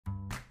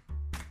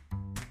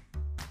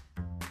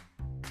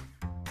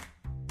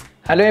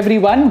Hello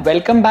everyone,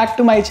 welcome back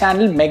to my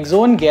channel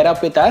मैगज़ोन gear up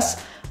with us.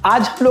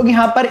 आज हम लोग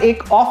यहाँ पर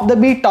एक ऑफ द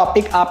बीट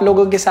टॉपिक आप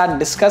लोगों के साथ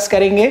डिस्कस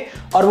करेंगे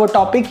और वो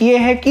टॉपिक ये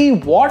है कि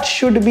what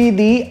should be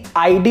the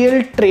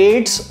ideal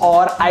trades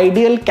और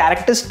ideal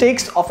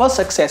characteristics of a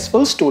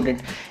successful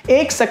student.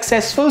 एक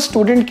सक्सेसफुल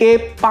स्टूडेंट के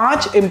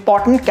 5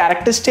 इंपॉर्टेंट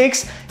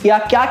कैरेक्टरिस्टिक्स या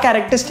क्या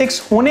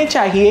कैरेक्टरिस्टिक्स होने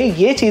चाहिए,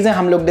 ये चीजें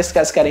हम लोग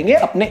डिस्कस करेंगे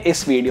अपने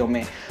इस वीडियो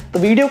में। तो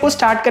वीडियो को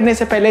स्टार्ट करने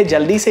से पहले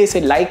जल्दी से इसे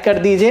लाइक कर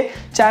दीजिए,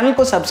 चैनल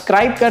को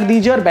सब्सक्राइब कर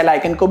दीजिए और बेल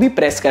आइकन को भी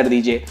प्रेस कर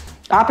दीजिए।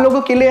 आप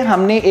लोगों के लिए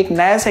हमने एक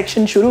नया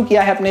सेक्शन शुरू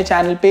किया है अपने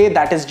चैनल पे,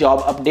 दैट इज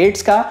जॉब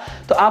अपडेट्स का।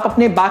 तो आप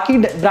अपने बाकी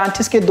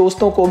ब्रांचेस के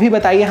दोस्तों को भी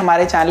बताइए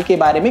हमारे चैनल के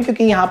बारे में,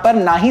 क्योंकि यहाँ पर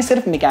ना ही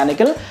सिर्फ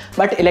mechanical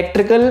but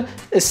electrical,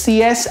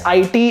 CS,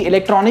 IT,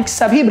 electronics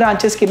सभी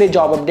ब्रांचेस के लिए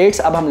जॉब अपडेट्स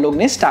अब हम लोग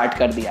ने स्टार्ट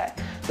कर दिया है।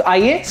 तो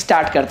आइए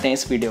स्टार्ट करते हैं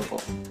इस वीडियो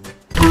को।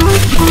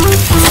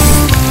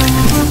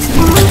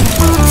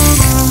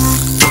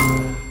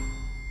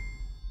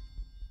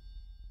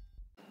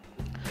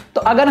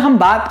 तो अगर हम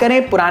बात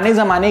करें पुराने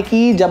जमाने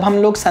की, जब हम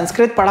लोग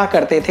संस्कृत पढ़ा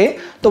करते थे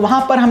तो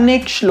वहां पर हमने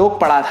एक श्लोक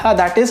पढ़ा था,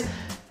 दैट इज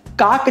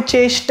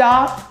काकचेष्टा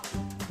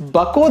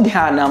बको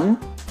ध्यानम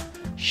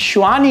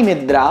श्वानि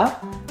निद्रा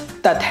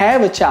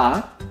तथैव चा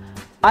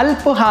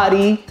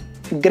अल्पहारी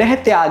गृह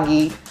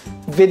त्यागी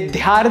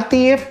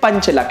विद्यार्थी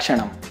पंच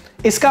लक्षणम।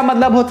 इसका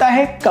मतलब होता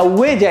है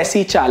कौवे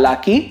जैसी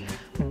चालाकी,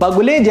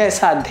 बगुले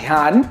जैसा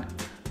ध्यान,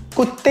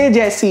 कुत्ते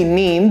जैसी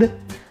नींद,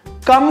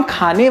 कम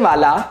खाने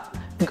वाला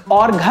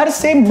और घर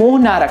से मोह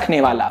ना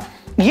रखने वाला।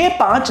 ये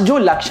 5 जो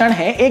लक्षण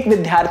हैं एक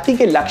विद्यार्थी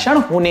के लक्षण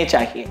होने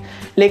चाहिए।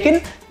 लेकिन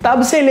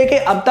तब से लेके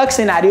अब तक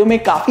सिनेरियो में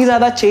काफी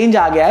ज्यादा चेंज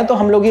आ गया है, तो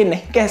हम लोग ये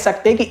नहीं कह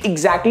सकते कि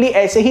एग्जैक्टली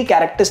ऐसे ही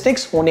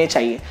कैरेक्टरिस्टिक्स होने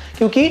चाहिए,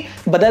 क्योंकि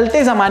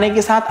बदलते जमाने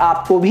के साथ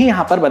आपको भी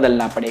यहां पर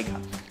बदलना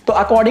पड़ेगा। तो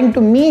अकॉर्डिंग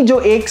टू मी जो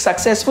एक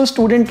सक्सेसफुल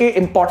स्टूडेंट के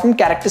इंपॉर्टेंट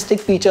कैरेक्टरिस्टिक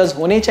फीचर्स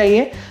होने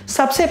चाहिए,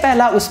 सबसे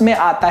पहला उसमें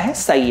आता है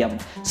संयम।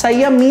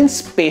 संयम मींस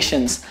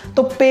पेशेंस।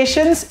 तो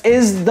patience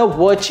is the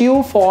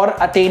virtue for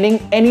attaining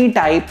any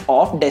type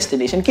of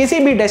destination. किसी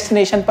भी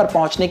डेस्टिनेशन पर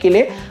पहुंचने के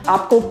लिए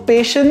आपको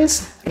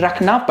पेशेंस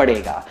रखना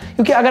पड़ेगा,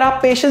 क्योंकि अगर आप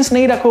पेशेंस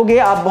नहीं रखोगे,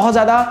 आप बहुत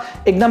ज्यादा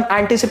एकदम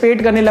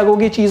एंटिसिपेट करने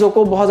लगोगे चीजों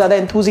को, बहुत ज्यादा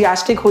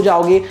एंथुसियास्टिक हो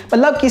जाओगे।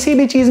 मतलब किसी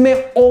भी चीज में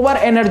ओवर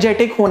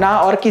एनर्जेटिक होना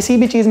और किसी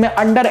भी चीज में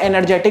अंडर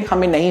एनर्जेटिक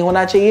हमें नहीं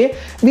होना चाहिए।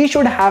 We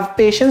should have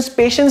patience.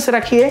 Patience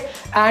रखिए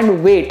एंड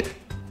वेट।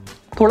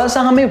 थोड़ा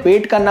सा हमें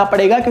वेट करना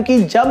पड़ेगा,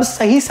 क्योंकि जब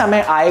सही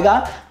समय आएगा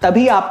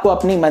तभी आपको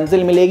अपनी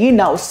मंजिल मिलेगी,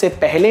 ना उससे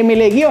पहले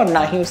मिलेगी और ना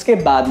ही उसके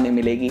बाद में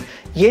मिलेगी।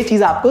 ये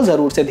चीज आपको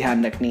जरूर से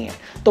ध्यान रखनी है।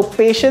 तो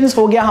पेशेंस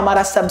हो गया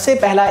हमारा सबसे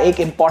पहला एक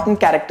इंपॉर्टेंट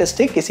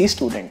कैरेक्टरिस्टिक किसी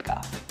स्टूडेंट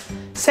का।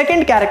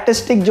 सेकेंड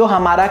कैरेक्टरिस्टिक जो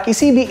हमारा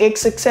किसी भी एक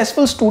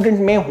सक्सेसफुल स्टूडेंट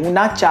में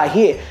होना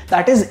चाहिए,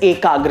 दैट इज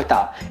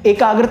एकाग्रता।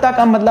 एकाग्रता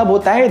का मतलब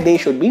होता है दे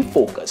शुड बी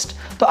फोकस्ड।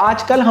 तो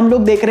आजकल हम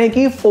लोग देख रहे हैं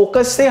कि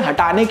फोकस से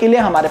हटाने के लिए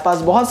हमारे पास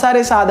बहुत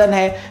सारे साधन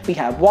हैं। We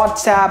have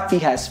WhatsApp, we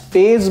have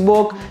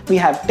Facebook, we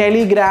have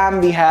Telegram,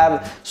 we have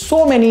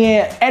so many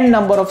N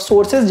number of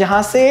sources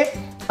जहां से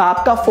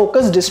आपका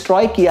फोकस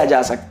डिस्ट्रॉय किया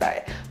जा सकता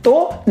है।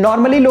 तो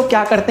नॉर्मली लोग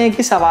क्या करते हैं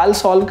कि सवाल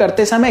सॉल्व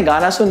करते समय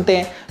गाना सुनते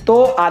हैं,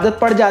 तो आदत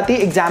पड़ जाती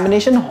है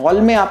एग्जामिनेशन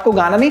हॉल में आपको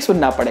गाना नहीं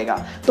सुनना पड़ेगा।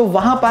 तो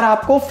वहां पर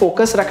आपको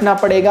फोकस रखना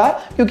पड़ेगा,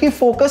 क्योंकि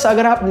फोकस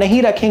अगर आप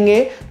नहीं रखेंगे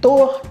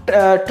तो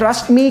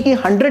ट्रस्ट मी कि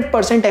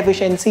 100%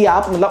 एफिशिएंसी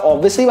आप, मतलब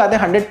ऑब्वियसली बात है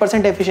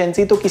 100%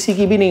 एफिशिएंसी तो किसी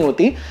की भी नहीं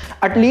होती,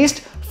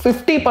 एटलीस्ट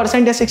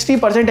 50% या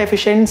 60%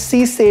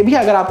 एफिशिएंसी से भी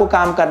अगर आपको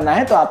काम करना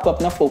है तो आपको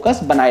अपना फोकस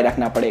बनाए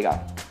रखना पड़ेगा।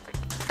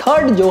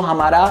 थर्ड जो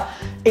हमारा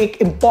एक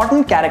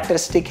इंपॉर्टेंट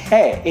कैरेक्टरिस्टिक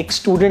है एक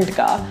स्टूडेंट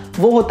का,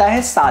 वो होता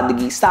है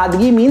सादगी।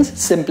 सादगी मींस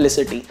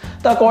सिंप्लिसिटी।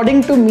 तो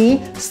अकॉर्डिंग टू मी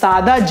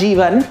सादा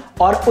जीवन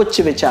और उच्च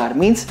विचार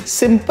means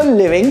simple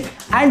living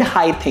and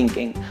high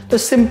thinking. तो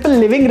सिंपल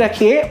लिविंग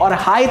रखिए और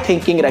हाई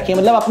थिंकिंग रखिए,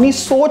 मतलब अपनी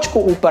सोच को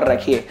ऊपर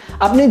रखिए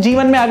अपने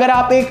जीवन में। अगर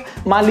आप एक,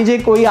 मान लीजिए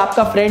कोई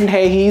आपका फ्रेंड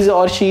है, ही इज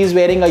और she is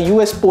wearing a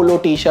US polo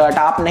T-shirt,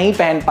 आप नहीं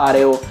पहन पा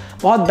रहे हो,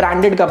 बहुत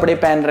ब्रांडेड कपड़े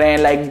पहन रहे हैं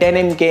लाइक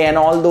डेनिम के and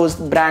all those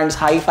brands,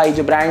 hi fi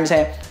जो ब्रांड्स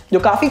हैं जो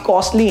काफी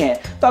कॉस्टली हैं,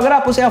 तो अगर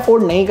आप उसे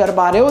अफोर्ड नहीं कर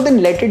पा रहे हो देन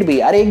लेट इट बी।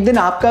 अरे एक दिन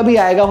आपका भी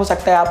आएगा, हो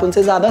सकता है आप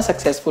उनसे ज्यादा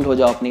सक्सेसफुल हो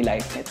जाओ अपनी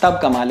लाइफ में, तब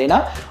कमा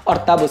लेना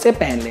और तब उसे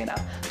पहन लेना।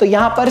 तो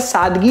यहाँ पर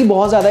सादगी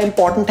बहुत ज्यादा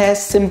इंपॉर्टेंट है।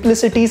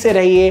 सिंप्लिसिटी से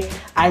रहिए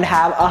and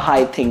have a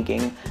high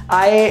thinking.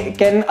 I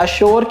can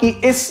assure कि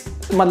इस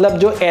मतलब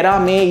जो एरा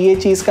में ये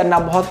चीज करना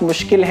बहुत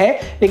मुश्किल है,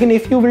 लेकिन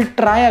इफ यू विल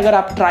ट्राई, अगर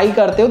आप ट्राई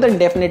करते हो तो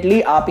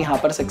डेफिनेटली आप यहाँ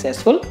पर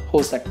सक्सेसफुल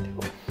हो सकते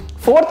हो।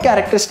 फोर्थ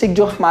कैरेक्टरिस्टिक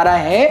जो हमारा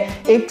है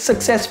एक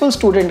सक्सेसफुल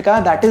स्टूडेंट का,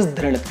 दैट इज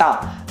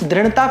दृढ़ता।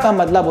 दृढ़ता का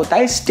मतलब होता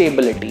है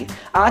स्टेबिलिटी।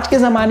 आज के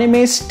जमाने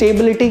में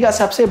स्टेबिलिटी का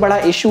सबसे बड़ा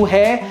इशू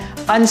है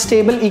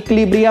अनस्टेबल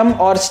इक्विलिब्रियम,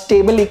 और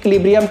स्टेबल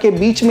इक्विलिब्रियम के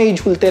बीच में ही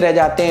झूलते रह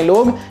जाते हैं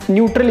लोग,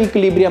 न्यूट्रल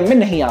इक्विलिब्रियम में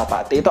नहीं आ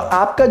पाते। तो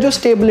आपका जो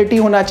स्टेबिलिटी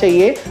होना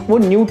चाहिए वो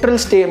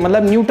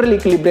न्यूट्रल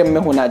इक्विलिब्रियम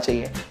में होना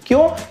चाहिए।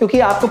 क्यों? क्योंकि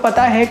आपको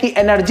पता है कि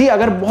एनर्जी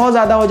अगर बहुत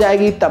ज्यादा हो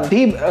जाएगी तब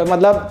भी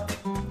मतलब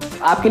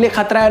आपके लिए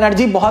खतरा है,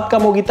 एनर्जी बहुत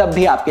कम होगी तब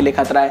भी आपके लिए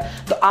खतरा है।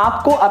 तो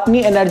आपको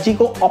अपनी एनर्जी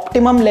को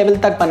ऑप्टिमम लेवल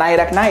तक बनाए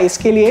रखना है।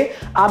 इसके लिए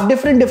आप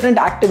डिफरेंट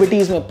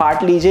एक्टिविटीज में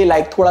पार्ट लीजिए,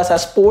 लाइक थोड़ा सा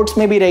स्पोर्ट्स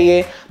में भी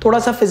रहिए, थोड़ा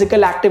सा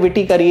फिजिकल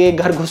एक्टिविटी करिए,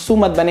 घर घुस्सू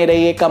मत बने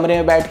रहिए, कमरे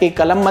में बैठ के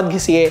कलम मत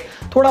घिसिए,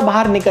 थोड़ा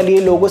बाहर निकलिए,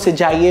 लोगों से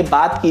जाइए,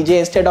 बात कीजिए,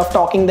 instead of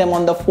talking them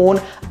on the phone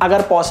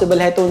अगर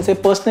पॉसिबल है तो उनसे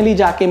पर्सनली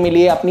जाके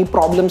मिलिए, अपनी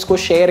प्रॉब्लम्स को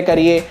शेयर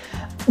करिए।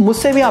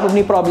 मुझसे भी आप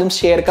अपनी प्रॉब्लम्स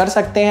शेयर कर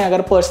सकते हैं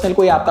अगर पर्सनल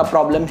कोई आपका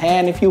प्रॉब्लम है,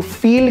 एंड इफ यू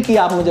फील कि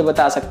आप मुझे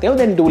बता सकते हो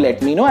then do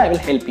let me know, I will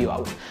help you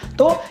out.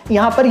 तो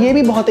यहां पर ये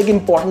भी बहुत एक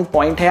इंपॉर्टेंट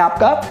पॉइंट है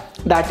आपका,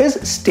 दैट इज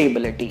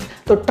स्टेबिलिटी।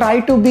 तो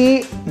try to be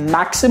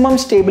maximum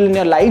stable in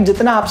your life,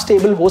 जितना आप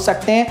स्टेबल हो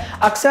सकते हैं।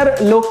 अक्सर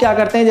लोग क्या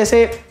करते हैं,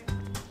 जैसे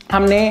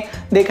हमने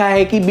देखा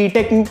है कि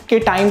बीटेक के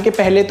टाइम के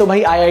पहले तो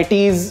भाई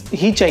आईआईटीज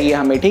ही चाहिए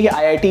हमें, ठीक है,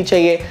 आईआईटी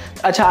चाहिए।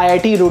 अच्छा,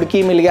 आईआईटी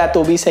रुड़की मिल गया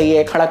तो भी सही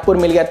है, खड़गपुर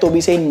मिल गया तो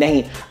भी सही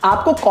नहीं,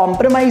 आपको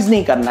कॉम्प्रोमाइज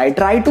नहीं करना है।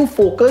 Try to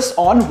focus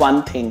on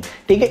one thing,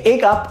 ठीक है।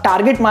 एक आप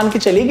टारगेट मान के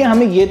चलिए कि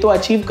हमें ये तो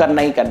अचीव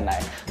करना ही करना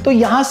है। तो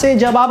यहां से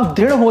जब आप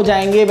दृढ़ हो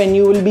जाएंगे, when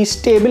you will be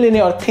stable in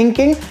your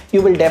thinking,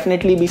 you will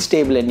definitely be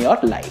stable in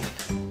your life.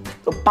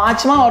 तो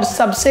पांचवा और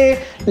सबसे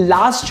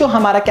लास्ट जो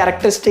हमारा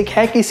कैरेक्टरिस्टिक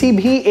है किसी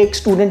भी एक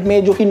स्टूडेंट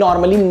में, जो कि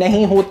नॉर्मली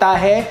नहीं होता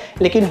है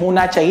लेकिन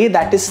होना चाहिए,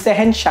 दैट इज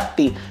सहन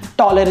शक्ति,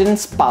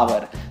 टॉलरेंस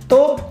पावर।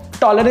 तो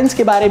टॉलरेंस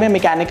के बारे में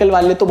मैकेनिकल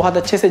वाले तो बहुत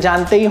अच्छे से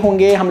जानते ही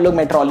होंगे, हम लोग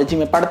मेट्रोलॉजी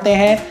में पढ़ते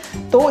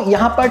हैं। तो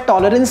यहाँ पर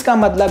टॉलरेंस का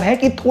मतलब है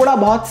कि थोड़ा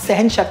बहुत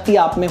सहन शक्ति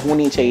आप में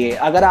होनी चाहिए।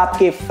 अगर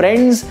आपके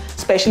फ्रेंड्स,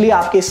 स्पेशली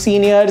आपके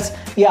सीनियर्स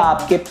या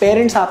आपके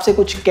पेरेंट्स आपसे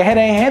कुछ कह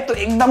रहे हैं तो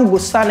एकदम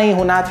गुस्सा नहीं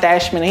होना,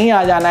 तैश में नहीं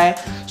आ जाना है,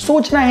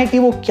 सोचना है कि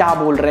वो क्या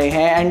बोल रहे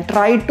हैं, and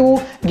try to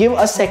give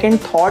a second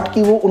thought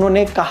कि वो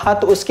उन्होंने कहा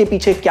तो उसके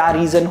पीछे क्या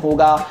रीजन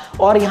होगा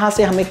और यहाँ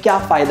से हमें क्या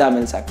फायदा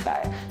मिल सकता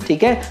है,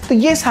 ठीक है। तो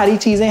ये सारी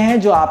चीजें हैं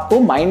जो आपको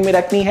माइंड में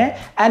रखनी है।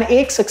 एंड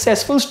एक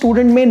सक्सेसफुल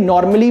स्टूडेंट में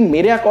नॉर्मली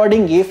मेरे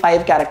अकॉर्डिंग ये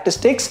 5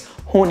 कैरेक्टरिस्टिक्स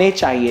होने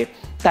चाहिए,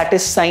 दैट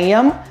इज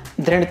संयम,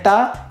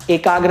 दृढ़ता,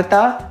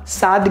 एकाग्रता,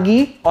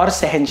 सादगी और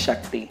सहन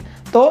शक्ति।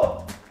 तो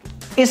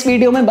इस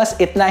वीडियो में बस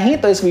इतना ही।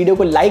 तो इस वीडियो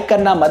को लाइक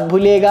करना मत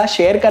भूलिएगा,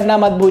 शेयर करना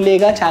मत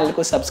भूलिएगा, चैनल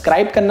को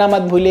सब्सक्राइब करना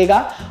मत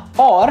भूलिएगा,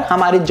 और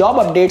हमारे जॉब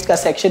अपडेट्स का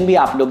सेक्शन भी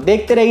आप लोग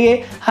देखते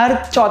रहिए। हर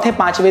चौथे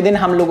पांचवें दिन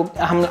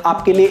हम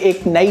आपके लिए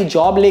एक नई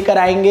जॉब लेकर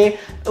आएंगे,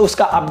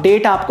 उसका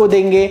अपडेट आपको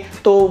देंगे।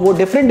 तो वो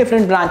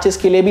डिफरेंट ब्रांचेस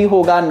के लिए भी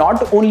होगा,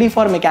 नॉट ओनली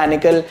फॉर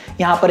मैकेनिकल,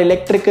 यहाँ पर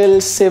electrical,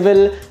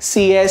 civil,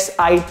 CS,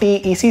 IT,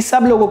 EC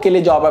सब लोगों के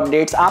लिए जॉब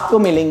अपडेट्स आपको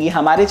मिलेंगी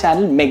हमारे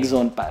चैनल मेक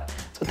जोन पर।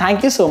 So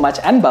thank you so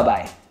much and bye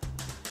bye.